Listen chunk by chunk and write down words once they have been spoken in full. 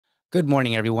Good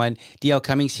morning, everyone. DL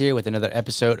Cummings here with another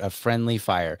episode of Friendly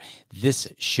Fire. This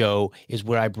show is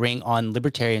where I bring on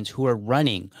libertarians who are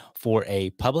running for a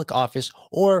public office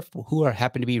or who are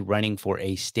happen to be running for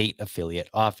a state affiliate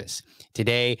office.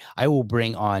 Today, I will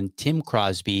bring on Tim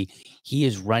Crosby. He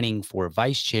is running for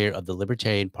vice chair of the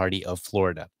Libertarian Party of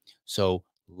Florida. So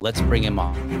let's bring him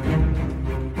on.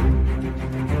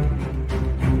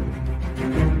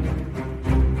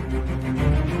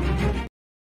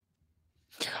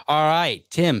 All right,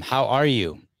 Tim, how are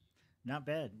you? Not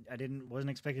bad. Wasn't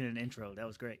expecting an intro. That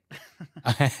was great.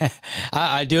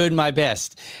 I'm doing my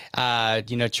best, trying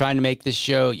to make this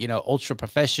show, ultra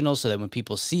professional so that when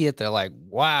people see it, they're like,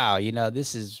 wow,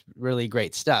 this is really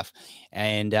great stuff.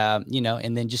 And,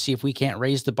 and then just see if we can't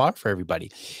raise the bar for everybody.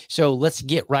 So let's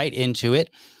get right into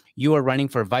it. You are running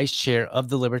for vice chair of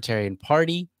the Libertarian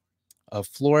Party of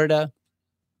Florida.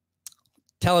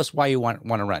 Tell us why you want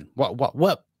to run.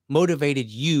 What motivated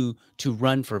you to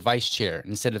run for vice chair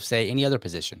instead of, say, any other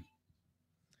position?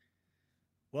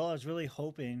 Well, I was really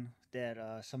hoping that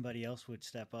somebody else would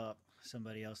step up,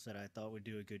 somebody else that I thought would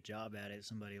do a good job at it,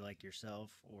 somebody like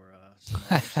yourself or some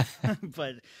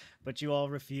others. but you all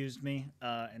refused me,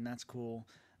 and that's cool.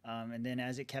 And then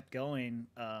as it kept going,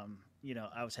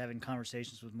 I was having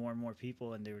conversations with more and more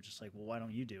people, and they were just like, "Well, why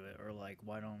don't you do it?" Or like,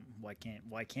 why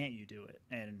can't you do it?"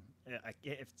 And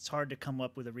it's hard to come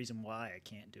up with a reason why I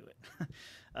can't do it.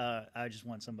 I just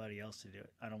want somebody else to do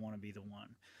it. I don't want to be the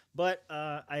one. But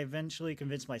I eventually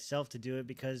convinced myself to do it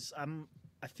because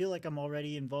I feel like I'm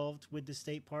already involved with the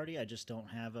state party. I just don't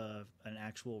have an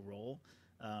actual role.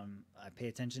 I pay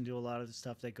attention to a lot of the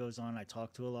stuff that goes on. I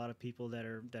talk to a lot of people that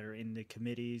are in the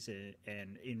committees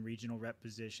and in regional rep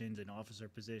positions and officer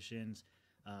positions.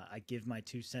 I give my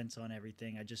 2 cents on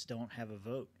everything. I just don't have a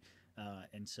vote.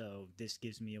 And so this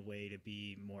gives me a way to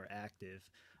be more active.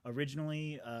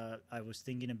 Originally, I was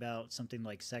thinking about something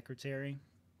like secretary.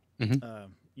 Mhm.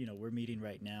 We're meeting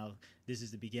right now. This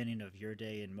is the beginning of your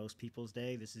day and most people's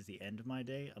day. This is the end of my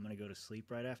day. I'm going to go to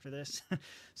sleep right after this.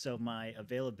 So my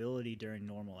availability during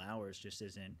normal hours just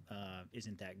isn't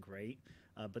that great.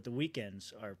 But the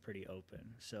weekends are pretty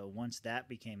open. So once that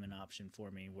became an option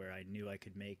for me where I knew I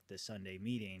could make the Sunday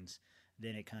meetings,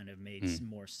 then it kind of made Mm.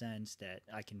 more sense that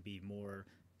I can be more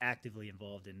actively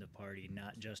involved in the party,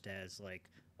 not just as like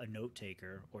a note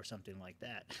taker or something like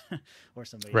that, or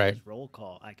somebody that Right. does roll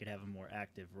call. I could have a more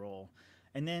active role.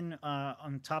 And then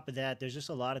on top of that, there's just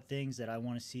a lot of things that I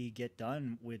want to see get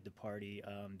done with the party.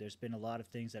 There's been a lot of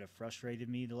things that have frustrated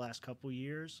me the last couple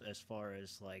years, as far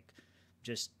as like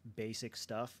just basic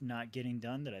stuff not getting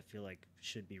done that I feel like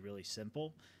should be really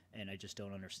simple. And I just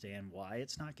don't understand why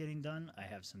it's not getting done. I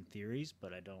have some theories,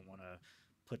 but I don't want to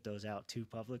put those out too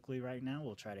publicly right now.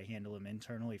 We'll try to handle them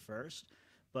internally first.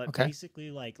 But Okay.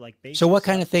 basically, like So basic what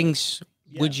kind of stuff, like things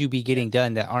yeah, would you be yeah. getting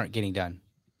done that aren't getting done?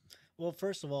 Well,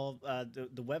 first of all,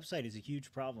 the website is a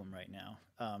huge problem right now.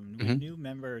 When Mhm. new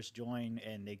members join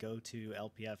and they go to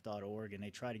lpf.org and they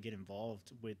try to get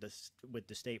involved with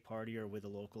the state party or with a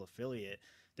local affiliate,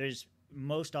 there's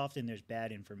most often there's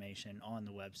bad information on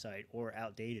the website or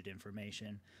outdated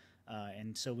information.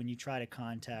 And so when you try to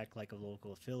contact like a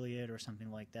local affiliate or something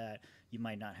like that, you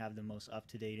might not have the most up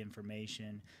to date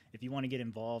information. If you want to get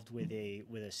involved with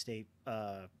a state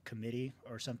committee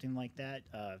or something like that,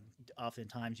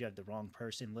 oftentimes you have the wrong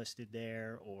person listed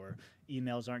there, or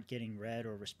emails aren't getting read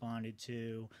or responded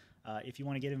to. If you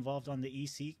want to get involved on the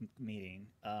EC meeting,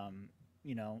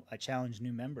 I challenge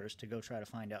new members to go try to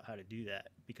find out how to do that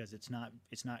because it's not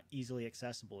easily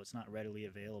accessible. It's not readily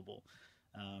available.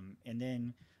 And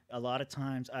then a lot of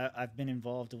times I've been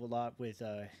involved a lot with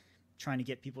trying to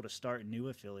get people to start new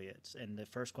affiliates. And the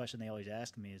first question they always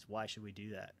ask me is, why should we do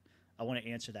that? I want to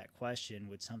answer that question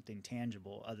with something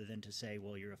tangible other than to say,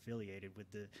 well, you're affiliated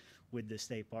with the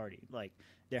state party. Like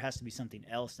there has to be something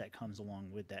else that comes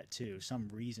along with that too, some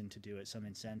reason to do it, some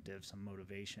incentive, some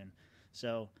motivation.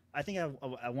 So I think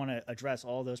I want to address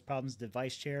all those problems. The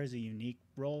vice chair is a unique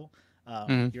role.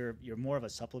 Mhm. You're more of a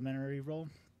supplementary role,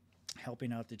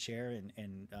 helping out the chair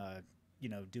and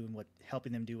doing what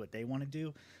helping them do what they want to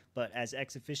do. But as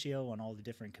ex officio on all the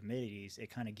different committees, it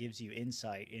kind of gives you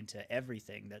insight into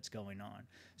everything that's going on.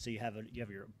 So you have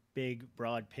your big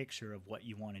broad picture of what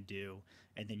you want to do,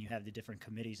 and then you have the different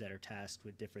committees that are tasked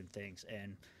with different things.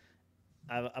 And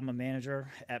I'm a manager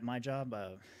at my job,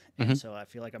 and Mhm. so I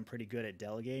feel like I'm pretty good at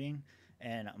delegating,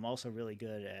 and I'm also really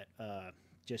good at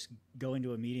just going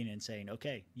to a meeting and saying,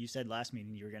 "Okay, you said last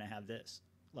meeting you were going to have this.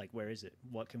 Like, where is it?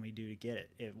 What can we do to get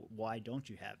it? Why don't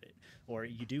you have it? Or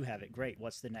you do have it? Great.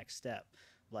 What's the next step?"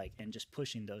 Like, and just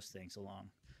pushing those things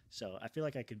along. So I feel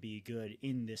like I could be good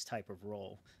in this type of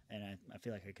role, and I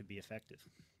feel like I could be effective.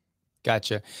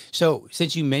 Gotcha. So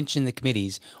since you mentioned the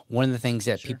committees, one of the things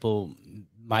that Sure. people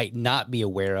might not be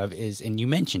aware of is, and you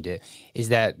mentioned it, is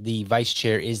that the vice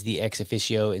chair is the ex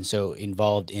officio and so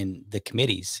involved in the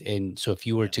committees. And so if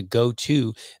you were Yeah. to go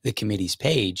to the committee's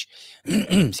page,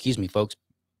 excuse me, folks,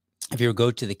 if you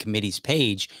go to the committee's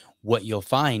page, what you'll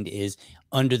find is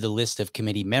under the list of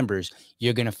committee members,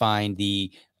 you're going to find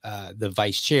the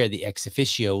vice chair, the ex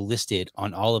officio listed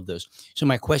on all of those. So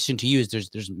my question to you is: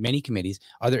 there's many committees.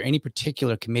 Are there any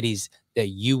particular committees that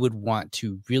you would want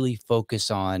to really focus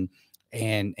on,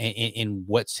 and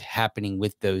what's happening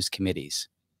with those committees?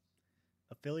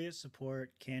 Affiliate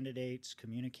support, candidates,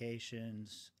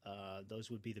 communications,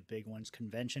 those would be the big ones.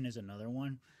 Convention is another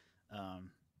one. Um,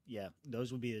 yeah,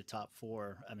 those would be the top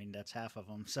four. I mean, that's half of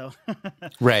them. So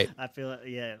Right. I feel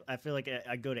like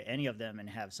I go to any of them and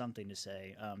have something to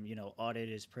say. Audit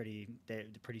is they're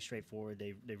pretty straightforward.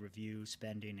 They review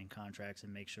spending and contracts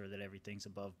and make sure that everything's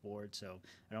above board. So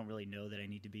I don't really know that I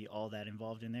need to be all that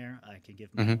involved in there. I can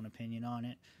give my Hmm. own opinion on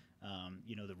it.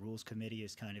 The rules committee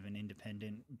is kind of an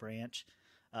independent branch.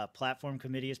 Platform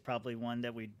committee is probably one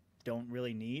that we don't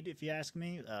really need, if you ask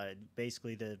me.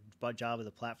 Basically, the job of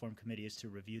the platform committee is to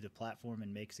review the platform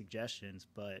and make suggestions,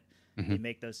 but Hmm. they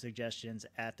make those suggestions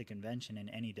at the convention, and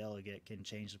any delegate can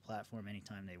change the platform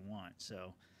anytime they want.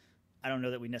 So I don't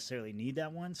know that we necessarily need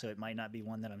that one, so it might not be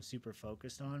one that I'm super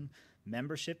focused on.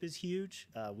 Membership is huge.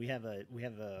 We have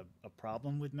a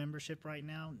problem with membership right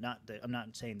now. Not that I'm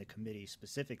not saying the committee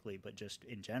specifically, but just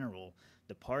in general,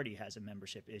 the party has a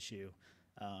membership issue.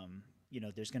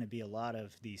 There's going to be a lot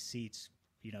of these seats.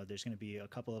 There's going to be a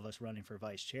couple of us running for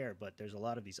vice chair, but there's a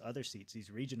lot of these other seats, these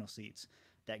regional seats,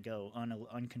 that go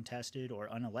uncontested or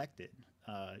unelected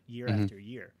year Hmm. after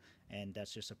year, and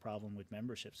that's just a problem with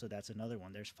membership. So that's another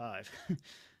one. There's five.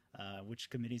 Which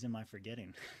committees am I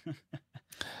forgetting?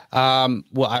 Well,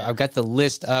 Yeah, I've got the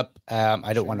list up.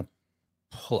 I don't want sure.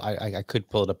 to pull. I could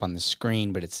pull it up on the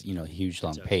screen, but it's a huge It's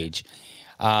long okay. page.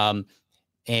 Um,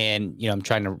 and I'm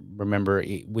trying to remember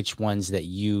which ones that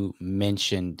you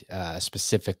mentioned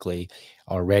specifically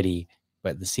already.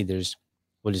 But let's see.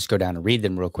 We'll just go down and read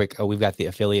them real quick. Oh, we've got the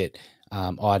affiliate,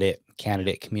 audit, Yeah,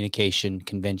 candidate communication,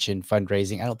 convention,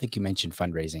 fundraising. I don't think you mentioned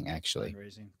fundraising actually.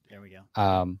 fundraising. There we go. Yep.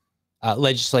 Um,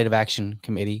 Legislative action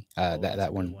committee. Oh, That that's a that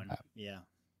good one. one. Yeah.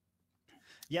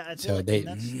 Yeah, I feel So like, they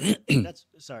and that's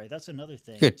sorry, that's another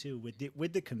thing good. too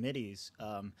with the committees.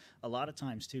 A lot of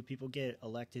times too, people get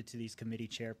elected to these committee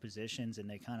chair positions, and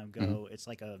they kind of Hmm. go, it's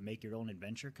like a make your own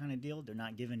adventure kind of deal. They're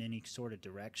not given any sort of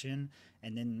direction,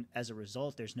 and then as a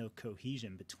result, there's no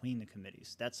cohesion between the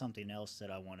committees. That's something else that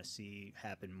I want to see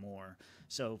happen more.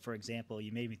 So, for example,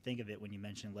 you made me think of it when you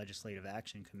mentioned legislative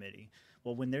action committee.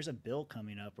 Well, when there's a bill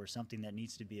coming up or something that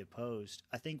needs to be opposed,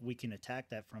 I think we can attack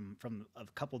that from a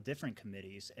couple different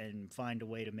committees and find a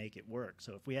way to make it work.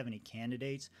 So if we have any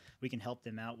candidates, we can help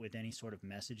them out with any sort of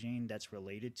messaging that's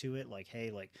related to it, like,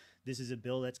 hey, like, this is a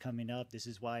bill that's coming up, this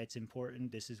is why it's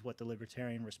important, this is what the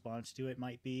libertarian response to it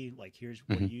might be, like, here's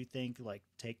what do Hmm. you think, like,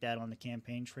 take that on the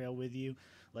campaign trail with you.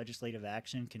 Legislative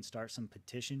action can start some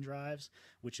petition drives,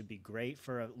 which would be great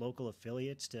for local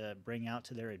affiliates to bring out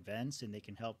to their events, and they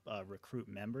can help recruit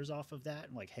members off of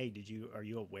that. Like, hey, are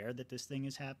you aware that this thing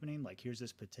is happening? Like, here's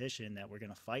this petition that we're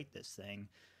going to fight this thing,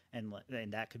 and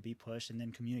that could be pushed. And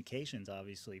then communications,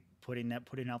 obviously, putting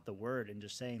out the word and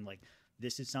just saying, like,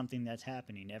 this is something that's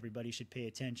happening. Everybody should pay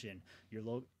attention.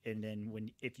 And then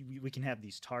we can have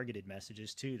these targeted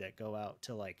messages too that go out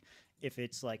to, like, if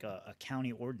it's like a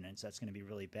county ordinance that's going to be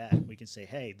really bad, we can say,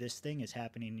 hey, this thing is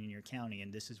happening in your county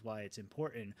and this is why it's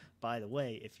important. By the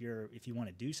way, if you want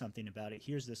to do something about it,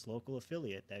 here's this local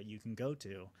affiliate that you can go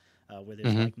to, where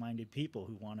there's Hmm. like-minded people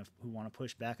who want to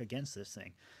push back against this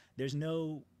thing. There's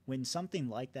no When something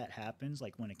like that happens,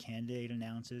 like when a candidate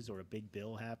announces or a big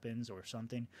bill happens or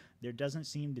something, there doesn't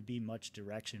seem to be much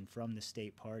direction from the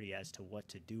state party as to what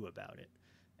to do about it.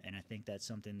 And I think that's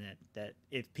something that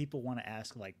if people want to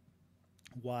ask, like,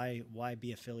 why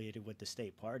be affiliated with the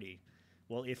state party?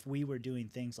 Well, if we were doing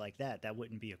things like that, that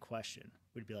wouldn't be a question.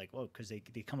 We'd be like, oh, because they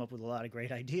come up with a lot of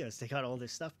great ideas. They got all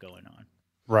this stuff going on.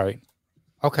 Right.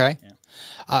 Okay.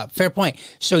 Yeah. Fair point.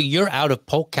 So you're out of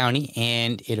Polk County,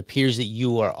 and it appears that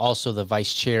you are also the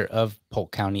vice chair of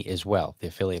Polk County as well, the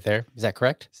affiliate there. Is that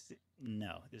correct?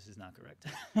 No, this is not correct.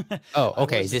 Oh,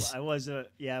 okay. Is this I was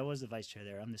the vice chair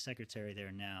there. I'm the secretary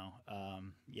there now.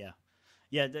 Yeah,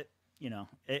 yeah.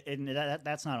 And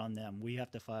that's not on them. We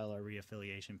have to file our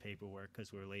reaffiliation paperwork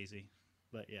because we're lazy.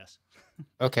 But yes.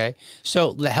 okay?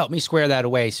 So help me square that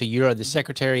away. So you're the Mhm.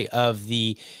 secretary of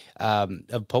the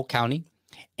of Polk County,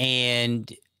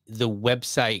 and the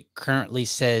website currently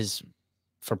says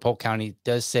for Polk County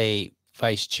does say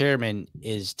vice chairman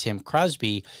is Tim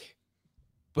Crosby,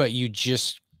 but you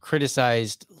just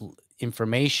criticized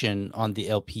information on the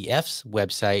LPF's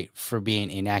website for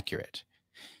being inaccurate.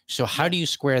 So how Yeah, do you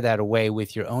square that away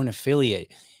with your own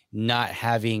affiliate not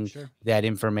having sure. that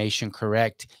information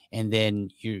correct? And then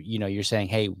you're saying,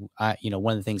 hey,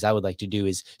 one of the things I would like to do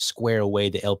is square away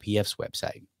the LPF's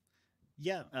website.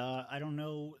 Yeah, I don't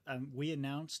know. We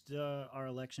announced our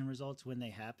election results when they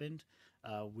happened.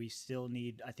 We still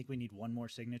need, I think we need one more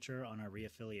signature on our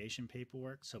reaffiliation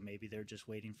paperwork. So maybe they're just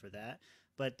waiting for that.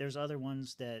 But there's other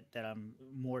ones that I'm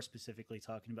more specifically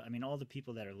talking about. I mean, all the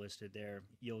people that are listed there,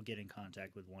 you'll get in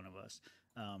contact with one of us.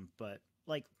 But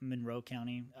like Monroe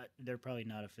County, they're probably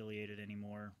not affiliated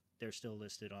anymore. They're still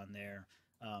listed on there.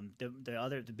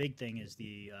 The big thing is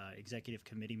the executive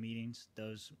committee meetings.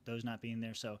 Those not being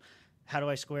there. So how do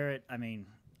I square it? I mean,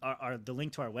 the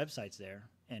link to our website's there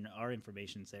and our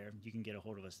information's there. You can get a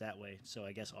hold of us that way. So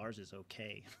I guess ours is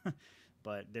okay,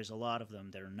 but there's a lot of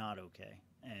them that are not okay,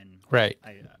 and Right.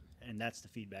 I and that's the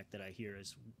feedback that I hear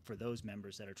is for those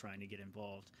members that are trying to get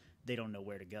involved, they don't know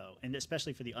where to go, and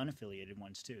especially for the unaffiliated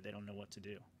ones too, they don't know what to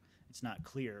do. It's not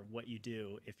clear what you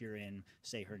do if you're in,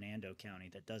 say, Hernando County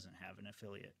that doesn't have an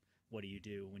affiliate. What do you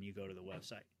do when you go to the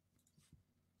website?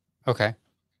 Okay.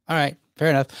 All right, fair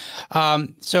enough.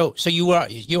 So you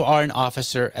are an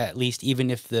officer at least, even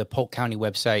if the Polk County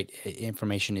website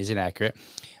information is inaccurate.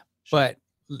 Sure. But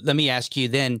let me ask you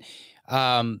then,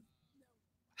 um,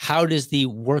 how does the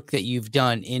work that you've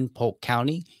done in Polk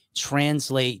County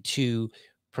translate to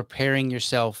preparing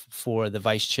yourself for the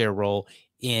vice chair role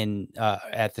in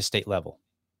at the state level?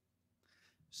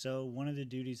 So one of the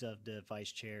duties of the vice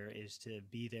chair is to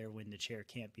be there when the chair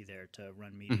can't be there to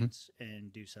run Hmm. meetings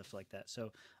and do stuff like that.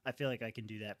 So I feel like I can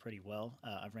do that pretty well.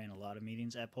 I've ran a lot of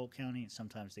meetings at Polk County, and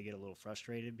sometimes they get a little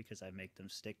frustrated because I make them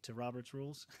stick to Robert's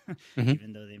rules, Hmm.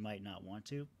 even though they might not want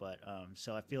to. But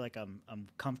so I feel like I'm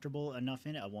comfortable enough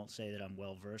in it. I won't say that I'm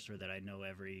well versed or that I know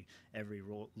every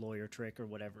lawyer trick or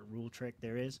whatever rule trick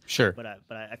there is. Sure. But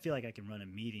I feel like I can run a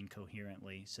meeting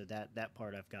coherently. So that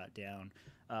part I've got down.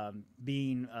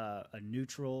 Being a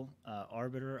neutral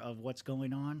arbiter of what's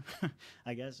going on,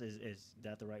 I guess is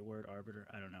that the right word? Arbiter?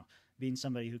 I don't know. Being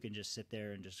somebody who can just sit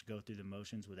there and just go through the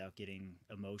motions without getting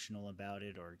emotional about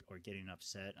it or getting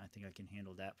upset. I think I can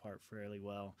handle that part fairly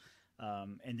well.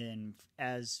 And then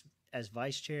as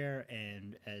vice chair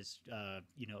and as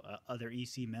other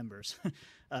EC members,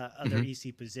 other Hmm.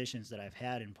 EC positions that I've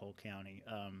had in Polk County.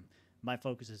 My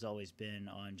focus has always been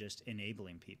on just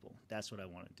enabling people. That's what I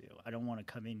want to do. I don't want to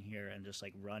come in here and just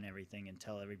like run everything and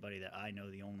tell everybody that I know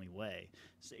the only way.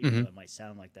 So, even Hmm. though it might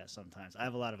sound like that sometimes, I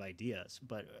have a lot of ideas,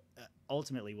 but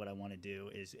ultimately, what I want to do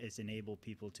is enable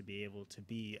people to be able to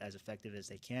be as effective as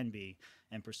they can be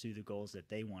and pursue the goals that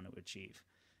they want to achieve.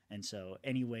 And so,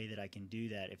 any way that I can do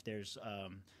that, if there's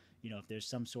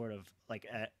some sort of like,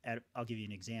 I'll give you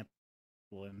an example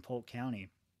in Polk County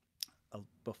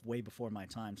way before my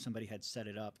time, somebody had set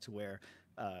it up to where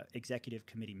executive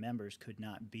committee members could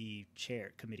not be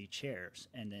committee chairs,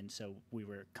 and then so we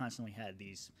were constantly had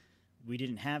these. We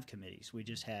didn't have committees. We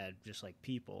just had just like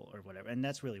people or whatever, and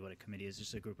that's really what a committee is: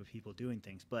 just a group of people doing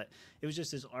things. But it was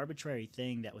just this arbitrary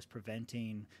thing that was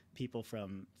preventing people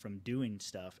from doing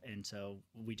stuff, and so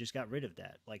we just got rid of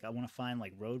that. Like I want to find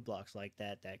like roadblocks like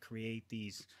that create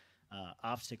these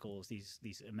obstacles, these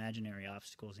imaginary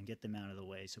obstacles, and get them out of the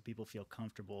way so people feel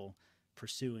comfortable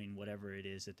pursuing whatever it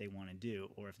is that they want to do,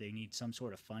 or if they need some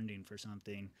sort of funding for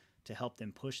something to help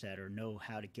them push that or know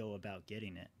how to go about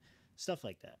getting it, stuff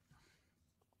like that.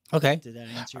 Okay. Did that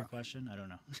answer your question? I don't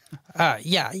know.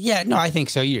 Yeah, yeah. No, I think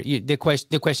so. The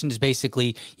question is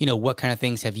basically, what kind of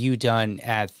things have you done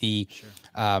at Sure.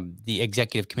 the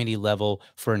executive committee level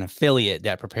for an affiliate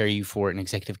that prepare you for an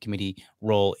executive committee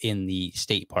role in the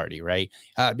state party, right?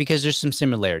 Because there's some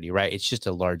similarity, right? It's just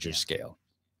a larger Yeah. scale,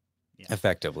 Yeah.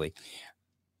 effectively.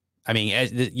 I mean,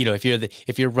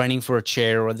 if you're running for a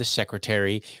chair or the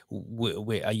secretary,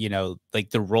 like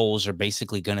the roles are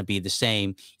basically going to be the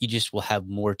same. You just will have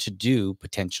more to do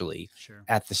potentially Sure.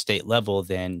 at the state level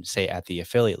than say at the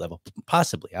affiliate level,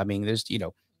 possibly. I mean,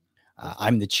 Hopefully.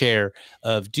 I'm the chair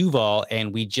of Duval,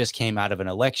 and we just came out of an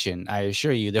election. I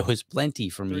assure you, there was plenty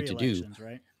for me Three to do. elections,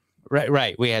 right? Right,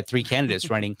 right. We had three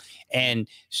candidates running, Yeah. and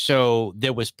so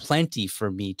there was plenty for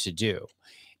me to do,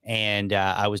 and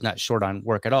I was not short on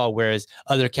work at all. Whereas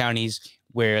other counties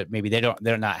where maybe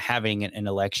they're not having an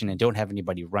election and don't have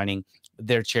anybody running,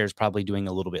 their chair is probably doing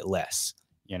a little bit less,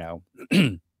 you know,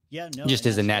 Yeah. No, just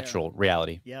and as a that's fair. natural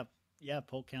reality. Yeah, yeah.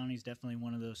 Polk County is definitely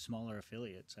one of those smaller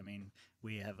affiliates. I mean,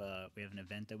 we have an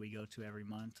event that we go to every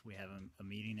month. We have a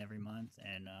meeting every month,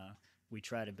 and we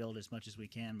try to build as much as we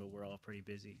can, but we're all pretty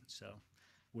busy. So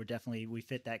we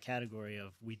fit that category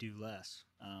of we do less.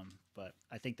 But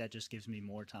I think that just gives me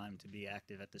more time to be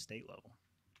active at the state level.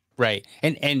 Right.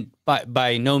 And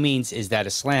by no means is that a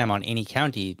slam on any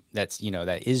county that's,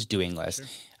 that is doing less.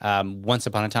 Sure. Once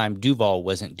upon a time, Duval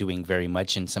wasn't doing very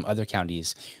much, and some other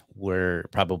counties were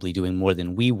probably doing more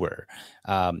than we were.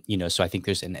 So I think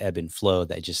there's an ebb and flow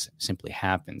that just simply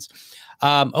happens.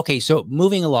 Okay, so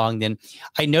moving along, then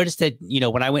I noticed that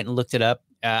when I went and looked it up,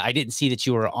 I didn't see that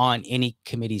you were on any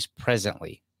committees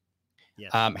presently.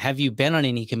 Yes. Have you been on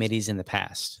any committees in the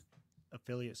past?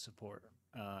 Affiliate support.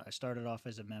 I started off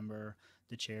as a member.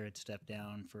 The chair had stepped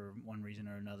down for one reason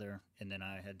or another, and then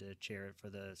I had to chair it for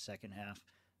the second half.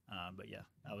 But yeah,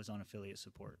 I was on affiliate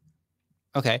support.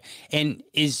 Okay. And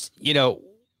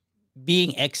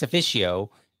being ex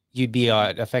officio, you'd be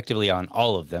effectively on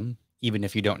all of them, even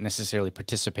if you don't necessarily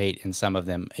participate in some of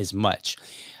them as much.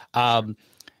 Um,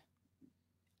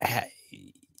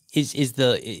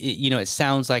 it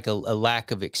sounds like a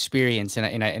lack of experience,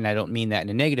 and I don't mean that in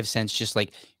a negative sense, just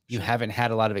like you haven't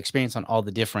had a lot of experience on all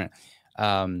the different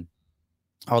um,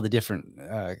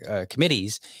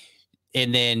 committees,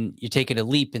 and then you're taking a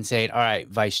leap and saying, all right,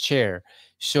 vice chair.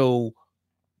 So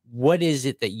what is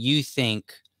it that you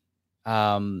think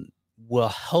um, will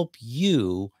help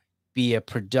you be a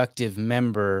productive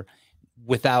member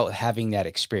without having that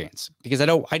experience? Because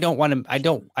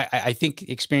I think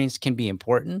experience can be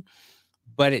important,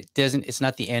 but it's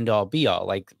not the end all be all.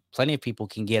 Like, plenty of people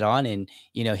can get on and,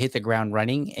 hit the ground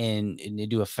running and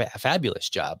do a fabulous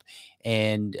job.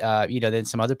 And, then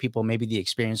some other people, maybe the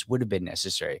experience would have been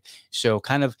necessary. So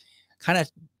kind of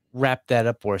wrap that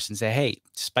up for us and say, hey,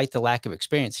 despite the lack of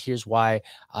experience, here's why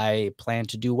I plan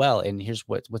to do well. And here's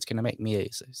what's going to make me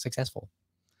successful.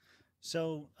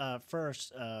 So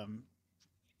first,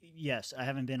 yes, I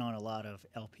haven't been on a lot of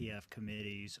LPF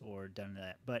committees or done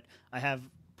that, but I have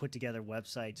put together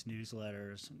websites,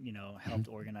 newsletters, helped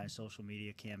organize social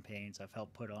media campaigns. I've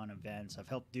helped put on events. I've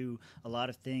helped do a lot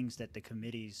of things that the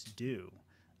committees do,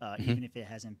 even if it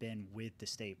hasn't been with the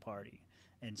state party.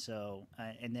 And so,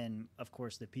 and then of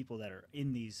course, the people that are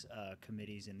in these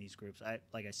committees in these groups,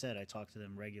 like I said, I talk to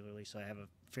them regularly, so I have a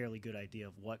fairly good idea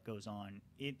of what goes on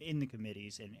in the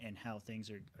committees and how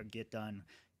things are get done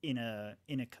in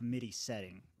a committee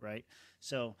setting, right?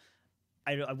 So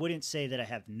I wouldn't say that I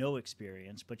have no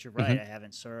experience, but you're right. I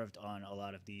haven't served on a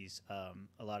lot of these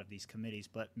committees,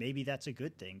 but maybe that's a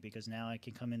good thing because now I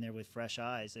can come in there with fresh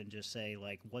eyes and just say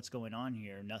like, what's going on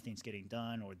here? Nothing's getting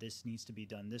done, or this needs to be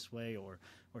done this way, or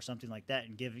something like that,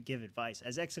 and give advice.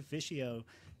 As ex officio,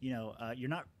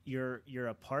 you're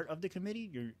a part of the committee.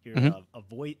 You're a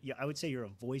voice. I would say you're a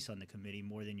voice on the committee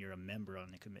more than you're a member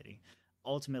on the committee.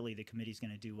 Ultimately, the committee is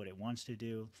going to do what it wants to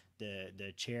do.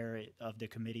 The chair of the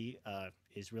committee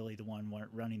is really the one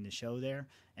running the show there,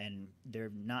 and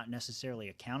they're not necessarily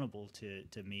accountable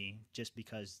to me just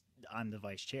because I'm the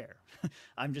vice chair.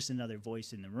 I'm just another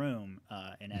voice in the room,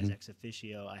 and as ex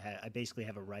officio, I basically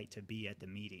have a right to be at the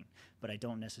meeting, but I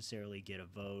don't necessarily get a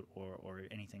vote or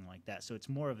anything like that. So it's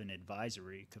more of an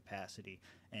advisory capacity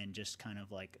and just kind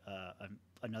of like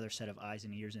another set of eyes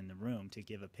and ears in the room to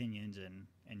give opinions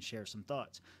and share some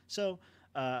thoughts. So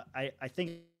I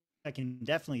think I can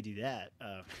definitely do that.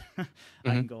 I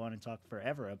can go on and talk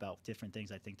forever about different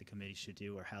things I think the committee should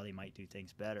do or how they might do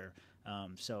things better.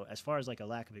 So as far as like a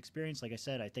lack of experience, like I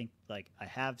said, I think like I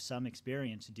have some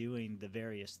experience doing the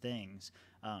various things,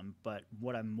 but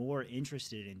what I'm more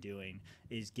interested in doing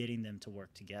is getting them to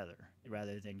work together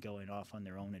rather than going off on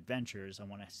their own adventures. I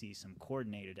want to see some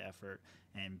coordinated effort,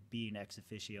 and being ex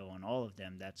officio on all of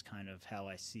them, that's kind of how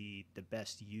I see the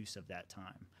best use of that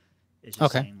time. It's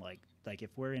just saying like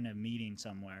if we're in a meeting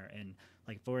somewhere and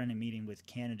like if we're in a meeting with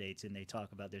candidates and they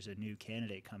talk about there's a new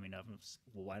candidate coming up,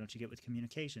 well, why don't you get with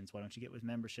communications? Why don't you get with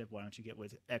membership? Why don't you get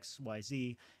with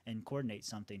XYZ and coordinate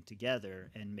something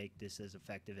together and make this as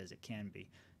effective as it can be?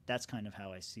 That's kind of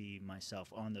how I see myself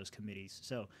on those committees.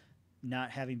 So not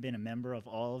having been a member of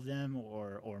all of them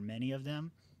or many of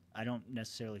them, I don't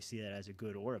necessarily see that as a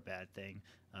good or a bad thing.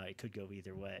 It could go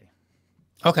either way.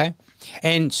 Okay.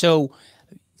 And so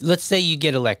let's say you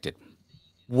get elected.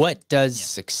 What does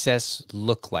success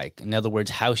look like? In other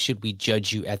words, how should we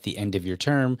judge you at the end of your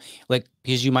term? Like,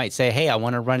 because you might say, hey, I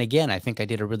want to run again. I think I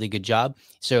did a really good job.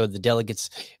 So the delegates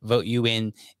vote you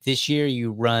in this year,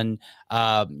 you run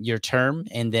your term,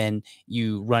 and then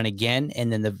you run again. And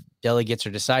then the delegates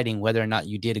are deciding whether or not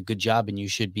you did a good job and you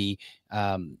should be,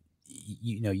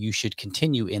 you should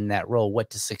continue in that role. What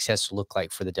does success look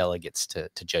like for the delegates to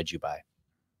judge you by?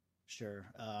 Sure.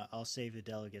 I'll save the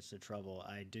delegates the trouble.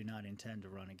 I do not intend to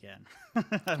run again.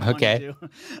 Okay.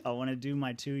 I want to do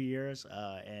my 2 years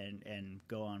and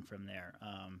go on from there.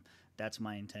 That's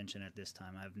my intention at this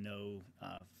time. I have no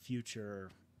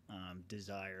future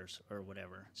desires or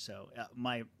whatever. So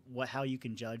how you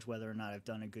can judge whether or not I've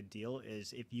done a good deal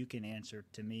is if you can answer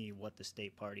to me what the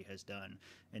state party has done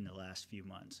in the last few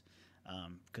months.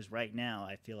 Because right now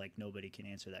I feel like nobody can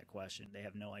answer that question. They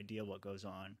have no idea what goes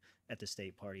on at the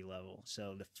state party level.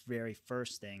 So the very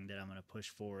first thing that I'm going to push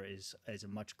for is a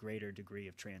much greater degree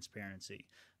of transparency,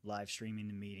 live streaming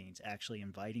the meetings, actually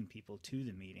inviting people to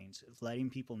the meetings, letting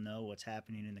people know what's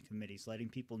happening in the committees, letting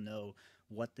people know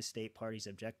what the state party's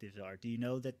objectives are. Do you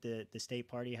know that the state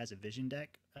party has a vision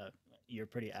deck? You're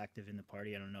pretty active in the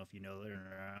party. I don't know if you know it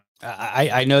or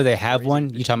I know they or have is it one.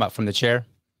 You talking about from the chair?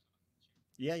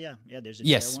 yeah. There's a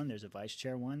chair Yes. one. There's a vice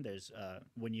chair one. There's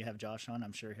when you have Josh on,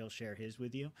 I'm sure he'll share his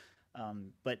with you.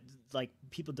 But like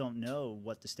people don't know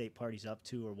what the state party's up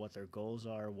to or what their goals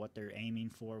are, what they're aiming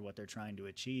for, what they're trying to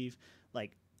achieve.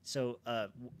 Like so,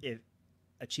 if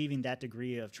achieving that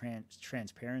degree of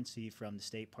transparency from the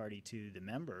state party to the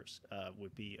members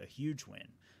would be a huge win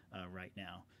right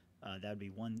now. That would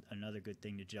be another good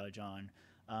thing to judge on.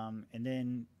 And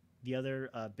then the other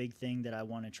big thing that I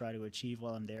want to try to achieve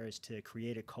while I'm there is to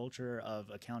create a culture of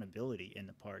accountability in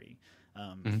the party.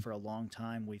 Mhm. For a long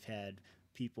time, we've had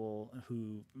people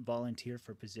who volunteer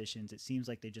for positions. It seems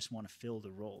like they just want to fill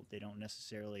the role. They don't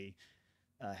necessarily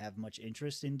have much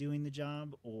interest in doing the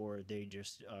job, or they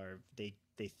just are they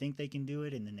think they can do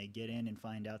it, and then they get in and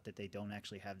find out that they don't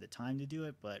actually have the time to do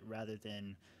it. But rather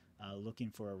than looking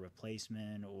for a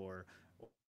replacement or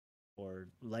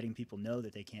letting people know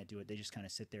that they can't do it, they just kind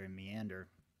of sit there and meander.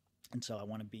 And so I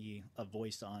want to be a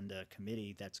voice on the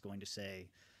committee that's going to say,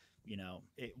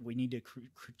 we need to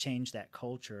change that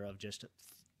culture of just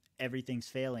everything's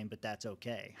failing, but that's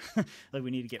okay. Like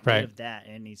we need to get rid Right. of that,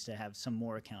 and it needs to have some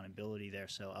more accountability there.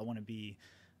 So I want to be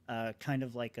kind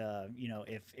of like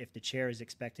if the chair is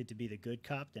expected to be the good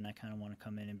cop, then I kind of want to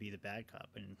come in and be the bad cop.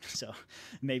 And so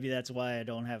maybe that's why I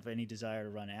don't have any desire to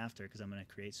run after, because I'm going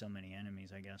to create so many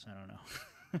enemies. I guess I don't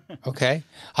know. Okay.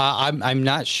 I'm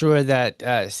not sure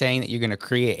that saying that you're going to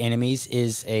create enemies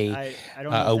is I don't know if a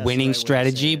that's the winning right way to say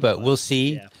strategy, it, but we'll but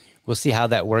see. yeah. We'll see how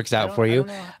that works out for I you. don't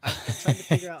know. I've tried to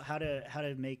figure out how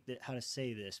to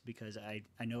say this, because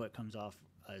I know it comes off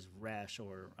as rash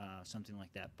or something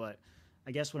like that. But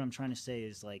I guess what I'm trying to say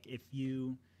is like if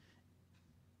you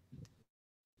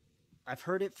I've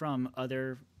heard it from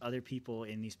other people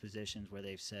in these positions where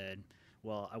they've said,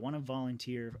 "Well, I want to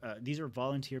volunteer. These are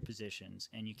volunteer positions,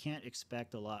 and you can't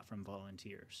expect a lot from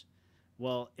volunteers."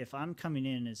 Well, if I'm coming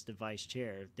in as the vice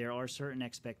chair, there are certain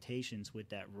expectations with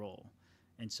that role.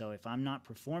 And so if I'm not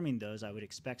performing those, I would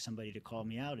expect somebody to call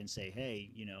me out and say,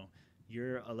 hey,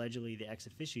 you're allegedly the ex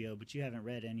officio, but you haven't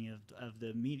read any of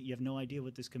the media. You have no idea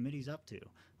what this committee's up to.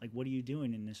 Like, what are you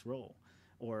doing in this role?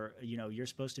 Or, you're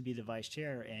supposed to be the vice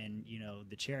chair, and,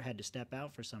 the chair had to step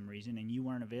out for some reason and you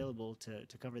weren't available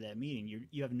to cover that meeting.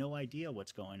 You have no idea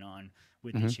what's going on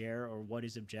with the Hmm. chair or what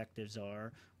his objectives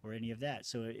are or any of that.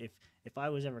 So if I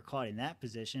was ever caught in that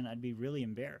position, I'd be really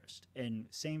embarrassed. And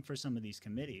same for some of these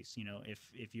committees.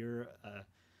 If you're,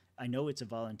 I know it's a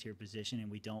volunteer position and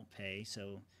we don't pay,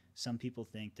 so some people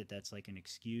think that that's like an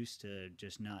excuse to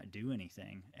just not do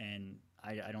anything, and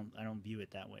I don't view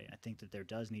it that way. I think that there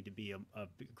does need to be a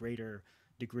greater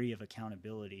degree of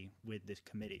accountability with the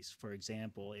committees. For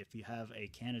example, if you have a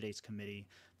candidates committee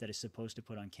that is supposed to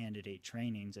put on candidate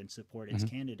trainings and support its Hmm.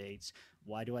 candidates,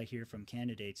 why do I hear from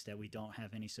candidates that we don't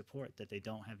have any support, that they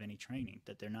don't have any training,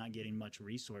 that they're not getting much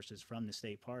resources from the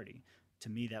state party? To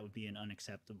me, that would be an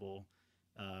unacceptable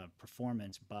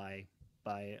performance by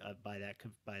that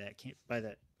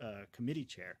committee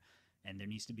chair. And there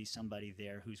needs to be somebody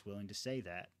there who's willing to say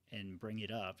that and bring it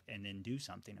up and then do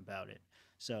something about it.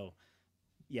 So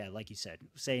yeah, like you said,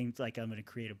 saying like I'm going to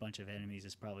create a bunch of enemies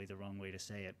is probably the wrong way to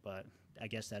say it, but I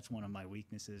guess that's one of my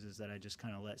weaknesses, is that I just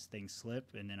kind of let things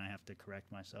slip and then I have to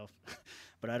correct myself.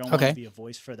 But I don't want to Okay. be a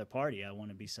voice for the party. I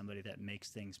want to be somebody that makes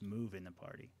things move in the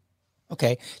party.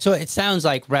 Okay. So it sounds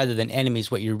like rather than enemies,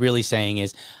 what you're really saying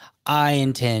is, I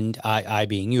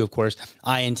being you, of course,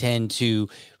 I intend to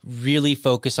really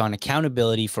focus on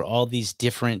accountability for all these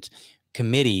different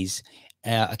committees.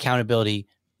 Accountability,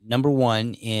 number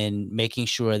one, in making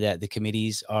sure that the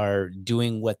committees are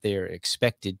doing what they're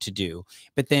expected to do.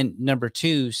 But then number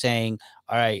two, saying,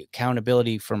 all right,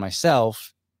 accountability for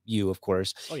myself, you, of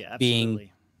course, Oh yeah, being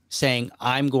absolutely. saying,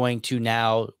 I'm going to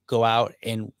now go out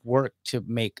and work to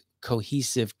make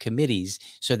cohesive committees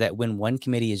so that when one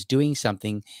committee is doing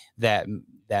something that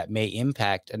that may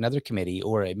impact another committee,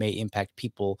 or it may impact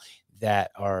people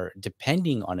that are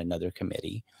depending on another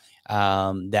committee,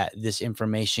 that this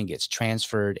information gets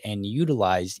transferred and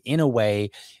utilized in a way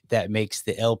that makes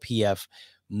the LPF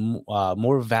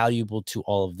more valuable to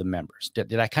all of the members.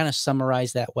 Did I kind of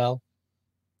summarize that well?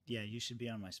 Yeah, you should be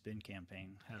on my spin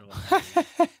campaign. How do I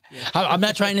know you? I'm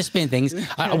not trying to spin things. No,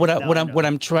 I know. What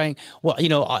I'm trying. Well,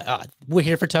 we're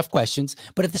here for tough questions,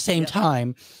 but at the same Yeah.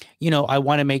 time, I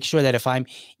want to make sure that if I'm,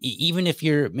 even if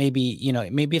you're maybe,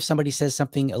 maybe if somebody says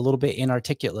something a little bit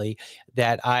inarticulately,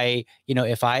 that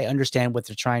if I understand what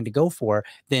they're trying to go for,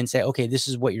 then say, okay, this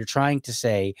is what you're trying to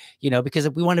say, because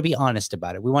we want to be honest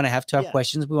about it. We want to have tough Yeah.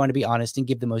 questions. We want to be honest and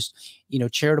give the most,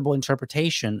 charitable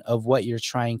interpretation of what you're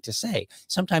trying to say.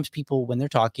 Sometimes people, when they're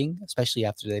talking, especially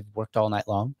after they've worked all night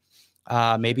long,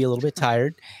 maybe a little bit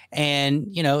tired, and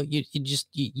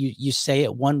you say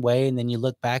it one way, and then you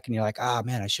look back and you're like, oh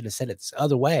man, I should have said it this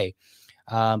other way.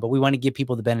 But we want to give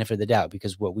people the benefit of the doubt,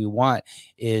 because what we want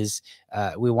is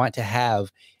we want to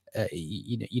have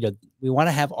we want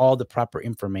to have all the proper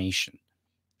information.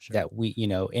 Sure. That we,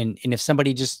 and if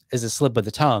somebody just is a slip of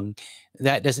the tongue,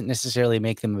 that doesn't necessarily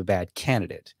make them a bad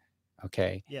candidate.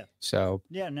 Okay. Yeah. So.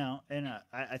 Yeah. No. And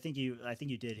I think you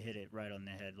did hit it right on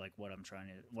the head. Like what I'm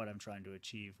trying to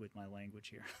achieve with my language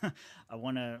here. I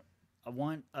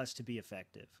want us to be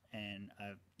effective, and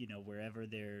wherever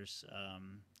there's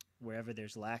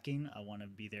lacking, I want to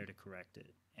be there to correct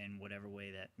it in whatever way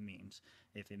that means.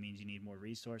 If it means you need more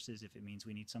resources, if it means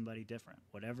we need somebody different,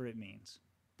 whatever it means.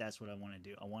 That's what I want to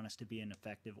do. I want us to be an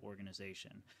effective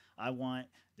organization. I want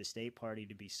the state party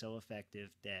to be so effective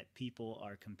that people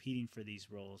are competing for these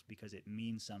roles because it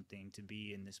means something to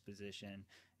be in this position,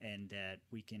 and that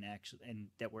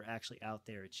we're actually out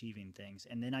there achieving things.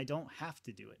 And then I don't have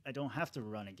to do it. I don't have to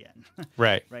run again.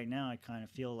 Right. Right now, I kind of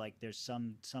feel like there's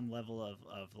some level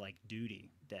of like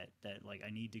duty that like I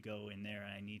need to go in there,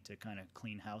 and I need to kind of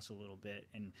clean house a little bit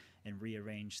and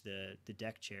rearrange the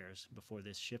deck chairs before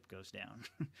this ship goes down.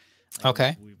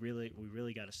 Okay. We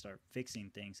really got to start fixing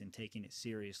things and taking it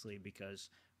seriously, because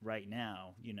right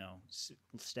now,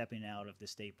 stepping out of the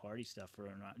state party stuff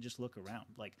just look around.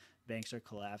 Like, banks are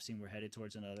collapsing. We're headed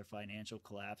towards another financial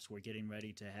collapse. We're getting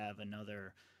ready to have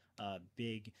another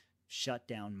big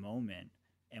shutdown moment,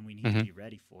 and we need to be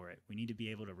ready for it. We need to be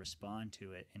able to respond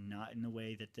to it, and not in the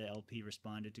way that the LP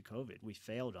responded to COVID. We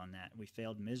failed on that. We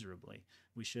failed miserably.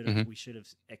 We should have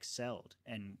excelled.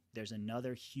 And there's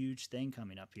another huge thing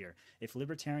coming up here. If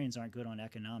libertarians aren't good on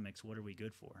economics, what are we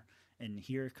good for? And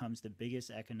here comes the biggest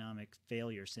economic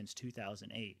failure since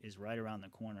 2008 is right around the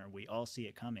corner. We all see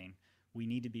it coming. We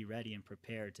need to be ready and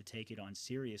prepared to take it on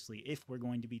seriously if we're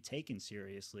going to be taken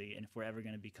seriously, and if we're ever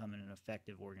going to become an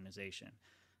effective organization.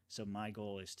 So my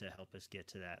goal is to help us get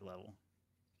to that level.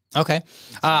 Okay.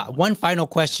 One final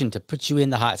question to put you in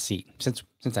the hot seat, since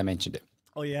I mentioned it.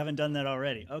 Oh, you haven't done that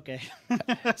already? Okay.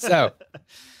 So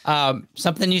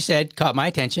something you said caught my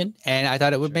attention, and I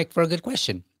thought it would make for a good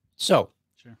question. So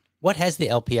what has the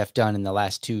LPF done in the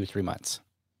last 2 or 3 months?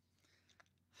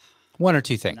 One or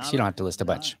two things. You don't have to list a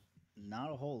bunch. Not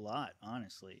a whole lot,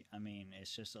 honestly. I mean,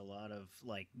 it's just a lot of,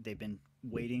 like, they've been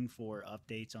waiting for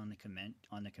updates on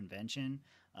the convention.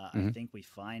 I think we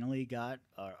finally got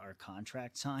our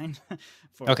contract signed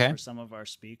for some of our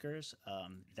speakers.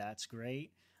 That's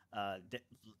great.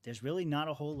 There's really not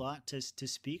a whole lot to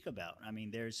speak about. I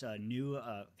mean, there's a new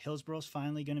Hillsboro's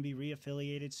finally going to be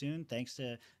reaffiliated soon, thanks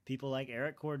to people like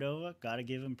Eric Cordova. Got to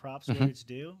give him props where it's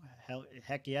due.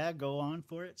 Heck yeah, go on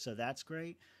for it. So that's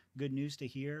great. Good news to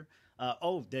hear.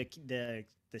 The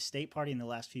state party in the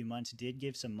last few months did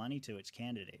give some money to its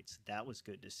candidates. That was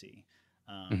good to see.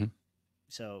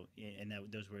 So, and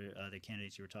those were the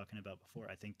candidates you were talking about before.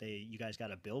 I think you guys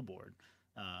got a billboard.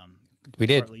 We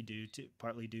did,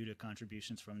 partly due to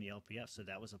contributions from the LPF. So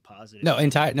that was a positive.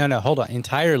 No, hold on,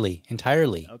 entirely.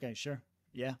 Okay, sure.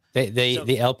 Yeah. The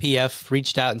LPF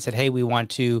reached out and said, "Hey, we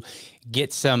want to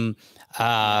get some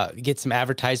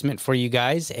advertisement for you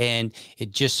guys." And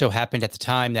it just so happened at the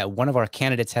time that one of our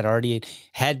candidates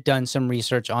had done some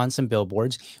research on some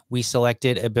billboards. We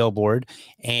selected a billboard,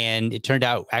 and it turned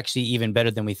out actually even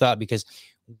better than we thought, because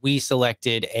we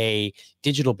selected a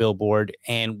digital billboard,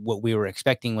 and what we were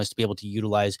expecting was to be able to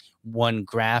utilize one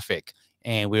graphic.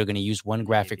 And we were going to use one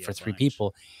graphic for 3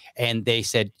 people. And they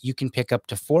said, you can pick up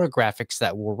to 4 graphics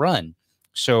that will run.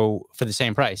 So for the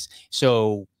same price.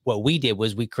 So what we did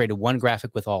was we created one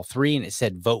graphic with all 3, and it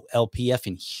said vote LPF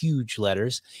in huge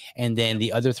letters. And then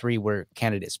the other 3 were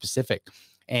candidate specific,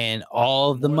 and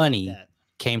all of the money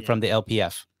came from the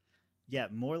LPF. Yeah,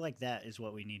 more like that is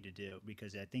what we need to do,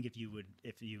 because I think if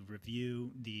you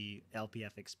review the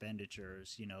LPF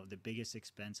expenditures, you know, the biggest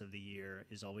expense of the year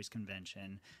is always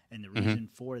convention. And the Hmm. reason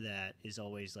for that is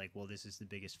always like, well, this is the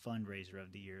biggest fundraiser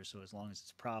of the year. So as long as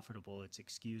it's profitable, it's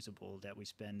excusable that we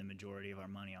spend the majority of our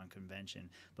money on convention.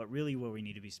 But really, where we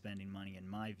need to be spending money, in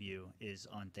my view, is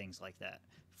on things like that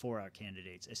for our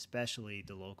candidates, especially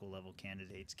the local level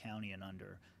candidates, county and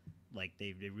under. Like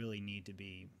they really need to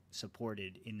be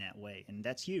supported in that way, and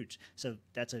that's huge. So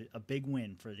that's a big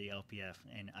win for the LPF.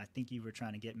 And I think you were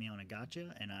trying to get me on a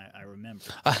gotcha, and I remember.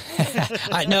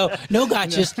 I know, no No.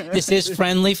 gotchas. This is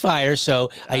friendly fire,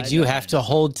 so I do I have to know.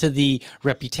 hold to the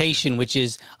reputation, which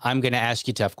is I'm going to ask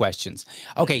you tough questions.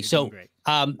 No, Okay, you're doing so great.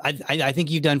 I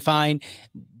think you've done fine.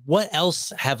 What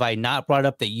else have I not brought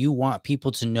up that you want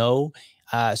people to know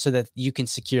so that you can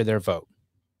secure their vote?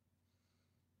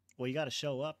 Well, you got to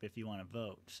show up if you want to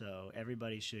vote. So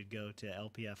everybody should go to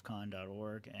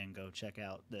lpfcon.org and go check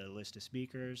out the list of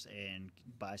speakers and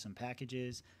buy some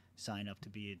packages. Sign up to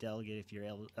be a delegate if you're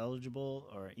eligible,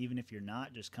 or even if you're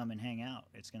not, just come and hang out.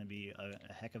 It's going to be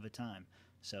a heck of a time.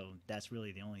 So that's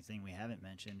really the only thing we haven't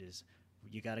mentioned is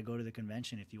you got to go to the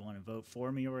convention if you want to vote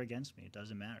for me or against me. It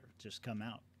doesn't matter. Just come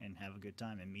out and have a good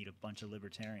time and meet a bunch of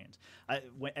libertarians.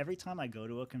 Every time I go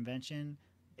to a convention,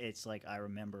 it's like I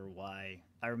remember why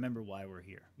we're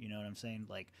here. You know what I'm saying?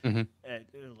 Hmm.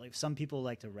 Like some people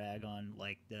like to rag on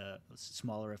like the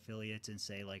smaller affiliates and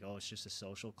say like, oh, it's just a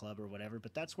social club or whatever,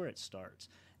 but that's where it starts.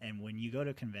 And when you go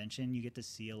to a convention, you get to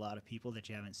see a lot of people that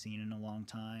you haven't seen in a long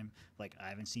time. Like I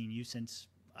haven't seen you since,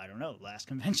 I don't know, last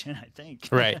convention, I think.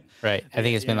 Right, right. I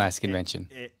think it's You been know, last convention.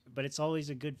 but it's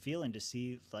always a good feeling to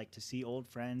see old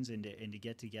friends and to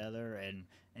get together and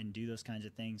do those kinds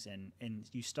of things. And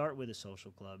you start with a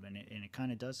social club, and it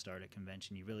kind of does start at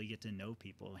convention. You really get to know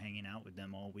people, hanging out with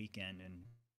them all weekend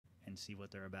and see what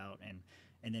they're about.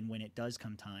 And then when it does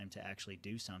come time to actually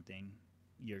do something,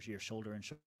 you're shoulder and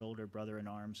shoulder, brother in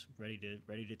arms, ready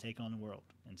to take on the world.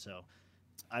 And so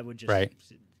I would just Right.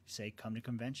 say come to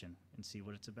convention and see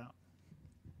what it's about.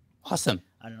 Awesome.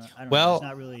 I don't know. I don't know. There's Well,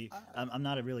 not really. I'm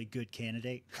not a really good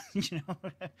candidate, you know.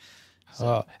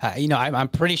 So oh, I'm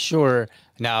pretty sure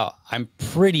now. I'm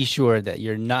pretty sure that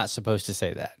you're not supposed to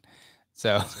say that.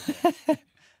 So, that's okay.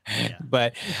 Yeah.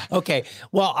 but okay.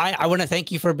 Well, I want to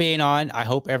thank you for being on. I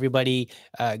hope everybody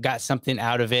got something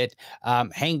out of it.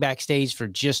 Hang backstage for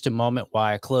just a moment while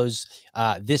I close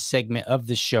this segment of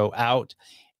the show out.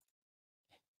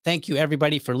 Thank you,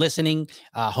 everybody, for listening.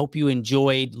 Hope you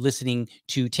enjoyed listening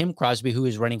to Tim Crosby, who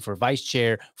is running for vice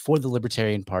chair for the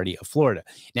Libertarian Party of Florida.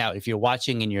 Now, if you're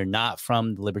watching and you're not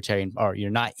from the Libertarian, or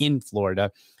you're not in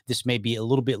Florida, this may be a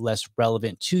little bit less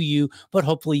relevant to you, but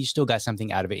hopefully you still got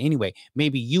something out of it anyway.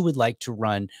 Maybe you would like to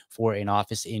run for an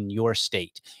office in your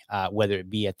state, whether it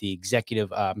be at the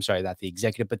executive, I'm sorry, not the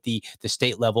executive, but the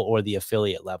state level or the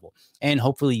affiliate level. And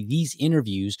hopefully these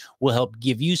interviews will help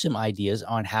give you some ideas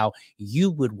on how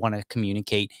you would want to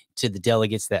communicate to the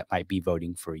delegates that might be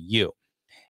voting for you.